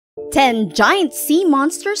10 giant sea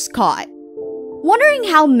monsters caught. Wondering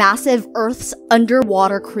how massive Earth's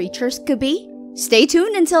underwater creatures could be? Stay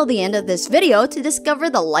tuned until the end of this video to discover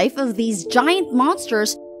the life of these giant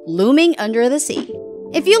monsters looming under the sea.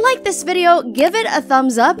 If you like this video, give it a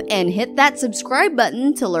thumbs up and hit that subscribe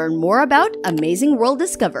button to learn more about amazing world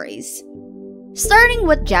discoveries. Starting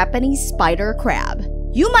with Japanese spider crab.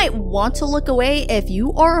 You might want to look away if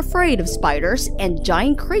you are afraid of spiders and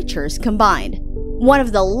giant creatures combined. One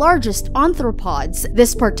of the largest anthropods,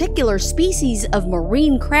 this particular species of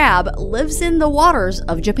marine crab lives in the waters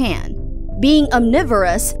of Japan. Being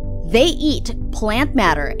omnivorous, they eat plant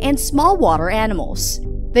matter and small water animals.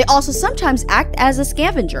 They also sometimes act as a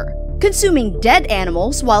scavenger, consuming dead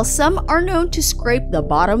animals, while some are known to scrape the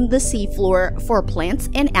bottom of the seafloor for plants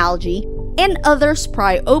and algae, and others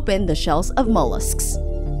pry open the shells of mollusks.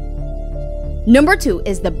 Number 2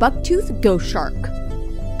 is the Bucktoothed Ghost Shark.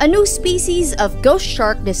 A new species of ghost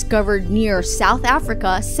shark discovered near South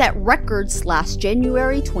Africa set records last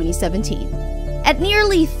January 2017. At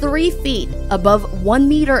nearly 3 feet above 1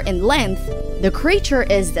 meter in length, the creature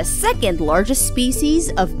is the second largest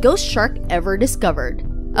species of ghost shark ever discovered,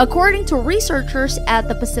 according to researchers at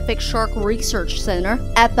the Pacific Shark Research Center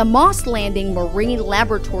at the Moss Landing Marine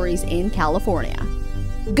Laboratories in California.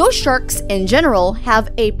 Ghost sharks in general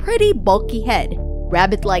have a pretty bulky head,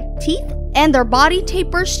 rabbit-like teeth, and their body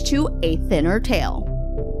tapers to a thinner tail.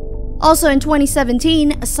 Also in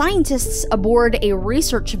 2017, scientists aboard a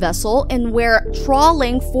research vessel were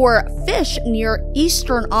trawling for fish near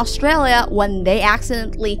eastern Australia when they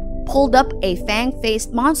accidentally pulled up a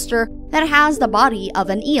fang-faced monster that has the body of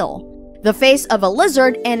an eel, the face of a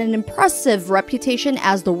lizard, and an impressive reputation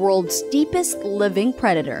as the world's deepest living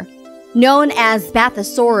predator. Known as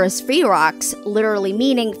Bathysaurus ferox, literally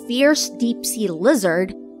meaning fierce deep-sea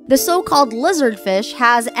lizard, the so-called lizardfish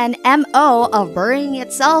has an MO of burying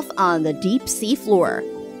itself on the deep sea floor,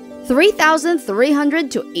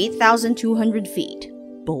 3,300 to 8,200 feet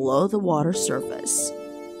below the water surface.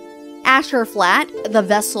 Asher Flat, the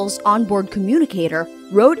vessel's onboard communicator,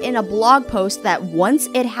 wrote in a blog post that once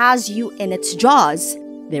it has you in its jaws,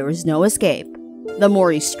 there is no escape. The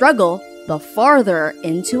more you struggle, the farther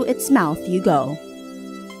into its mouth you go.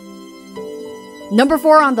 Number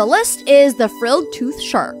 4 on the list is the frilled-toothed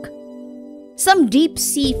shark. Some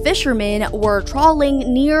deep-sea fishermen were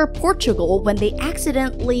trawling near Portugal when they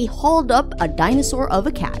accidentally hauled up a dinosaur of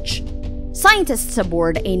a catch. Scientists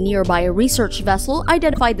aboard a nearby research vessel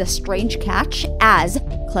identified the strange catch as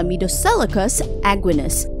Chlamydococcus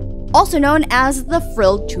aguinus, also known as the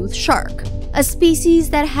frilled-toothed shark, a species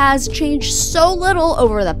that has changed so little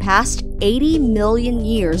over the past 80 million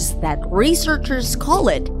years that researchers call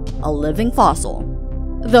it a living fossil.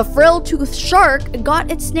 The frilled-toothed shark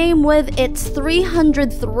got its name with its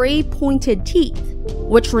 303 pointed teeth,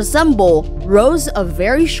 which resemble rows of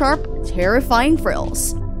very sharp, terrifying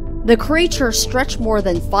frills. The creatures stretch more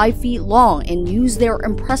than 5 feet long and use their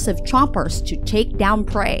impressive chompers to take down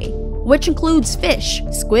prey, which includes fish,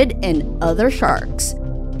 squid, and other sharks.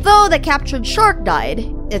 Though the captured shark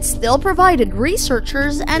died, it still provided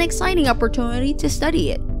researchers an exciting opportunity to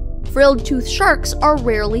study it. Frilled-toothed sharks are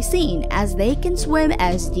rarely seen as they can swim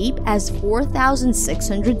as deep as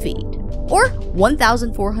 4,600 feet, or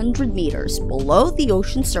 1,400 meters below the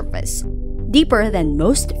ocean surface, deeper than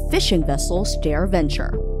most fishing vessels dare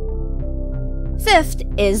venture.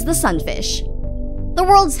 5th is the sunfish. The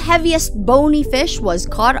world's heaviest bony fish was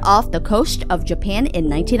caught off the coast of Japan in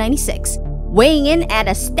 1996, weighing in at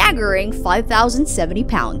a staggering 5,070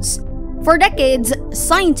 pounds. For decades,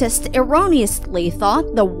 scientists erroneously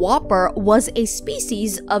thought the whopper was a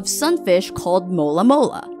species of sunfish called mola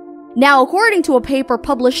mola. Now, according to a paper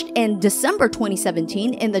published in December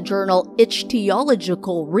 2017 in the journal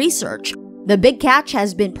Ichthyological Research, the big catch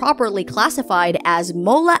has been properly classified as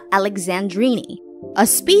Mola alexandrini, a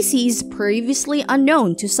species previously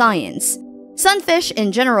unknown to science. Sunfish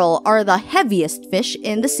in general are the heaviest fish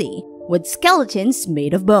in the sea, with skeletons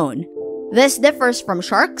made of bone. This differs from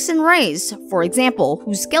sharks and rays, for example,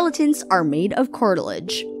 whose skeletons are made of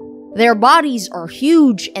cartilage. Their bodies are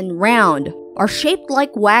huge and round, are shaped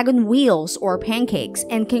like wagon wheels or pancakes,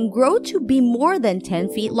 and can grow to be more than 10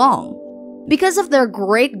 feet long. Because of their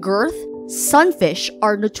great girth, sunfish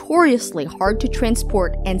are notoriously hard to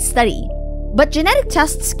transport and study. But genetic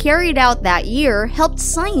tests carried out that year helped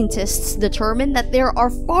scientists determine that there are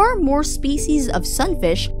far more species of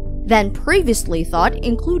sunfish than previously thought,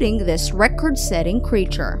 including this record-setting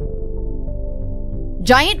creature.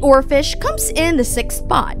 Giant oarfish comes in the 6th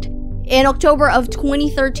spot. In October of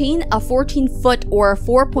 2013, a 14-foot or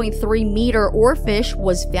 4.3-meter oarfish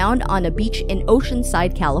was found on a beach in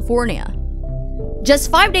Oceanside, California.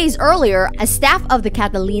 Just 5 days earlier, a staff of the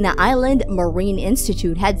Catalina Island Marine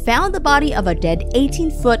Institute had found the body of a dead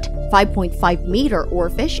 18-foot, 5.5-meter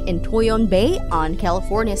oarfish in Toyon Bay on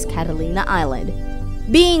California's Catalina Island.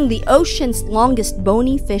 Being the ocean's longest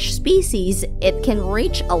bony fish species, it can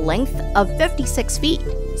reach a length of 56 feet,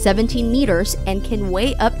 17 meters, and can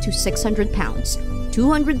weigh up to 600 pounds,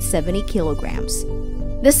 270 kilograms.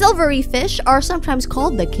 The silvery fish are sometimes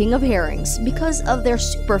called the king of herrings because of their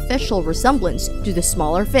superficial resemblance to the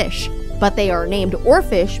smaller fish, but they are named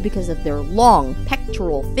oarfish because of their long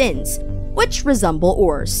pectoral fins, which resemble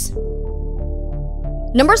oars.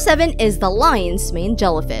 Number 7 is the lion's mane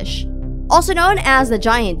jellyfish. Also known as the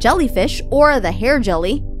giant jellyfish or the hair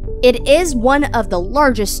jelly, it is one of the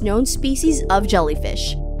largest known species of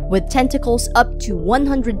jellyfish, with tentacles up to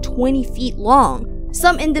 120 feet long.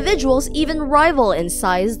 Some individuals even rival in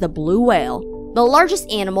size the blue whale, the largest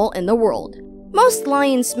animal in the world. Most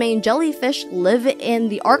lion's mane jellyfish live in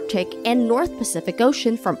the Arctic and North Pacific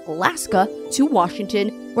Ocean from Alaska to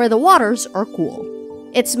Washington, where the waters are cool.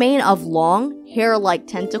 It's made of long, hair-like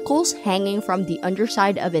tentacles hanging from the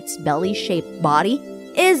underside of its belly-shaped body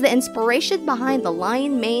is the inspiration behind the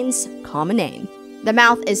lion mane's common name. The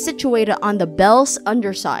mouth is situated on the bell's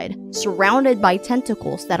underside, surrounded by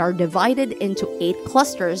tentacles that are divided into 8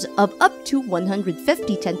 clusters of up to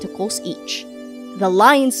 150 tentacles each. The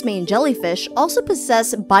lion's mane jellyfish also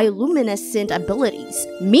possess bioluminescent abilities,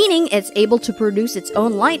 meaning it's able to produce its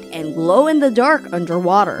own light and glow in the dark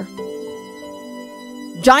underwater.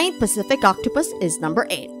 Giant Pacific octopus is number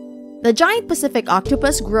 8. The giant Pacific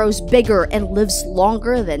octopus grows bigger and lives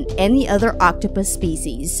longer than any other octopus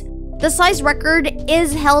species. The size record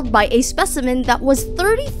is held by a specimen that was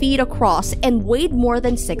 30 feet across and weighed more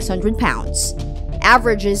than 600 pounds.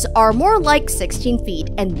 Averages are more like 16 feet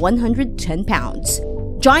and 110 pounds.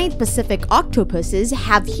 Giant Pacific octopuses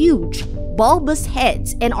have huge, bulbous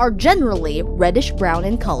heads and are generally reddish-brown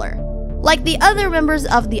in color. Like the other members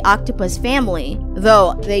of the octopus family,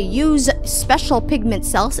 though they use special pigment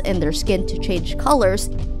cells in their skin to change colors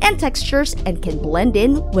and textures and can blend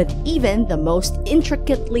in with even the most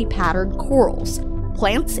intricately patterned corals,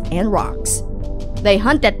 plants, and rocks. They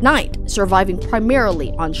hunt at night, surviving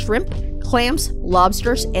primarily on shrimp, clams,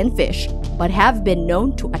 lobsters, and fish, but have been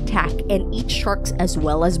known to attack and eat sharks as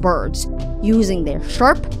well as birds, using their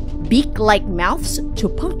sharp, beak-like mouths to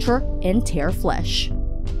puncture and tear flesh.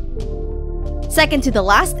 Second to the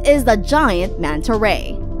last is the giant manta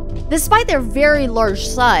ray. Despite their very large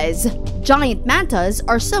size, giant mantas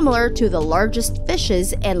are similar to the largest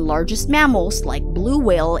fishes and largest mammals like blue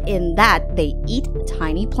whale in that they eat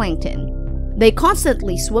tiny plankton. They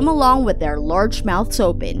constantly swim along with their large mouths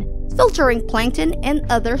open, filtering plankton and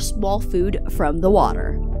other small food from the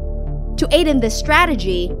water. To aid in this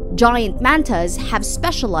strategy, giant mantas have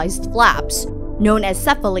specialized flaps, known as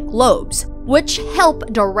cephalic lobes, which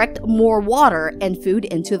help direct more water and food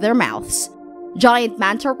into their mouths. Giant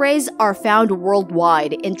manta rays are found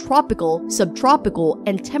worldwide in tropical, subtropical,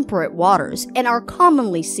 and temperate waters and are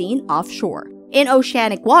commonly seen offshore, in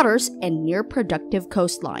oceanic waters, and near productive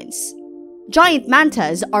coastlines. Giant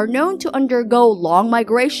mantas are known to undergo long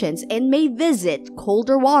migrations and may visit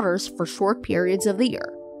colder waters for short periods of the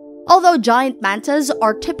year. Although giant mantas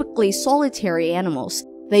are typically solitary animals,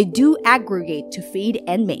 they do aggregate to feed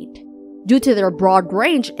and mate. Due to their broad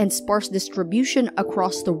range and sparse distribution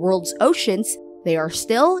across the world's oceans, there are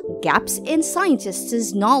still gaps in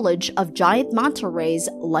scientists' knowledge of giant manta rays'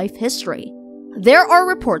 life history. There are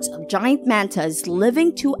reports of giant mantas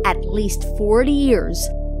living to at least 40 years,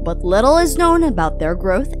 but little is known about their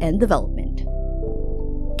growth and development.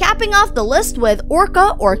 Capping off the list with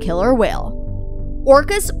orca or killer whale.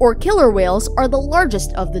 Orcas or killer whales are the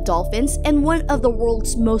largest of the dolphins and one of the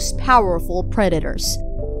world's most powerful predators.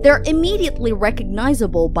 They're immediately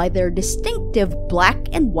recognizable by their distinctive black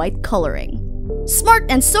and white coloring. Smart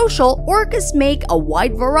and social, orcas make a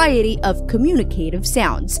wide variety of communicative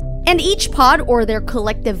sounds, and each pod or their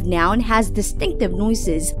collective noun has distinctive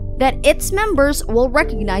noises that its members will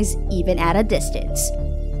recognize even at a distance.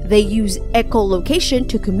 They use echolocation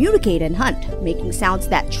to communicate and hunt, making sounds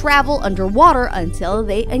that travel underwater until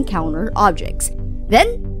they encounter objects,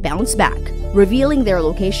 then bounce back, revealing their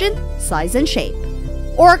location, size, and shape.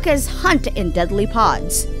 Orcas hunt in deadly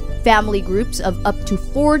pods, family groups of up to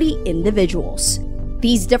 40 individuals.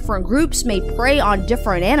 These different groups may prey on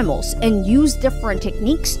different animals and use different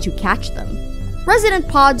techniques to catch them. Resident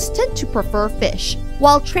pods tend to prefer fish,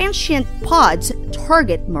 while transient pods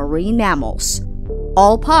target marine mammals.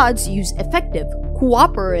 All pods use effective,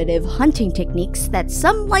 cooperative hunting techniques that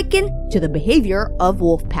some liken to the behavior of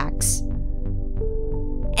wolf packs.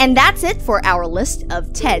 And that's it for our list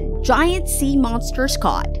of 10 giant sea monsters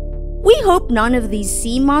caught. We hope none of these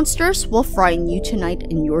sea monsters will frighten you tonight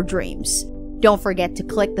in your dreams. Don't forget to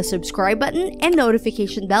click the subscribe button and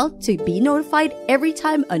notification bell to be notified every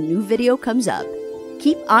time a new video comes up.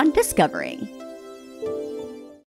 Keep on discovering!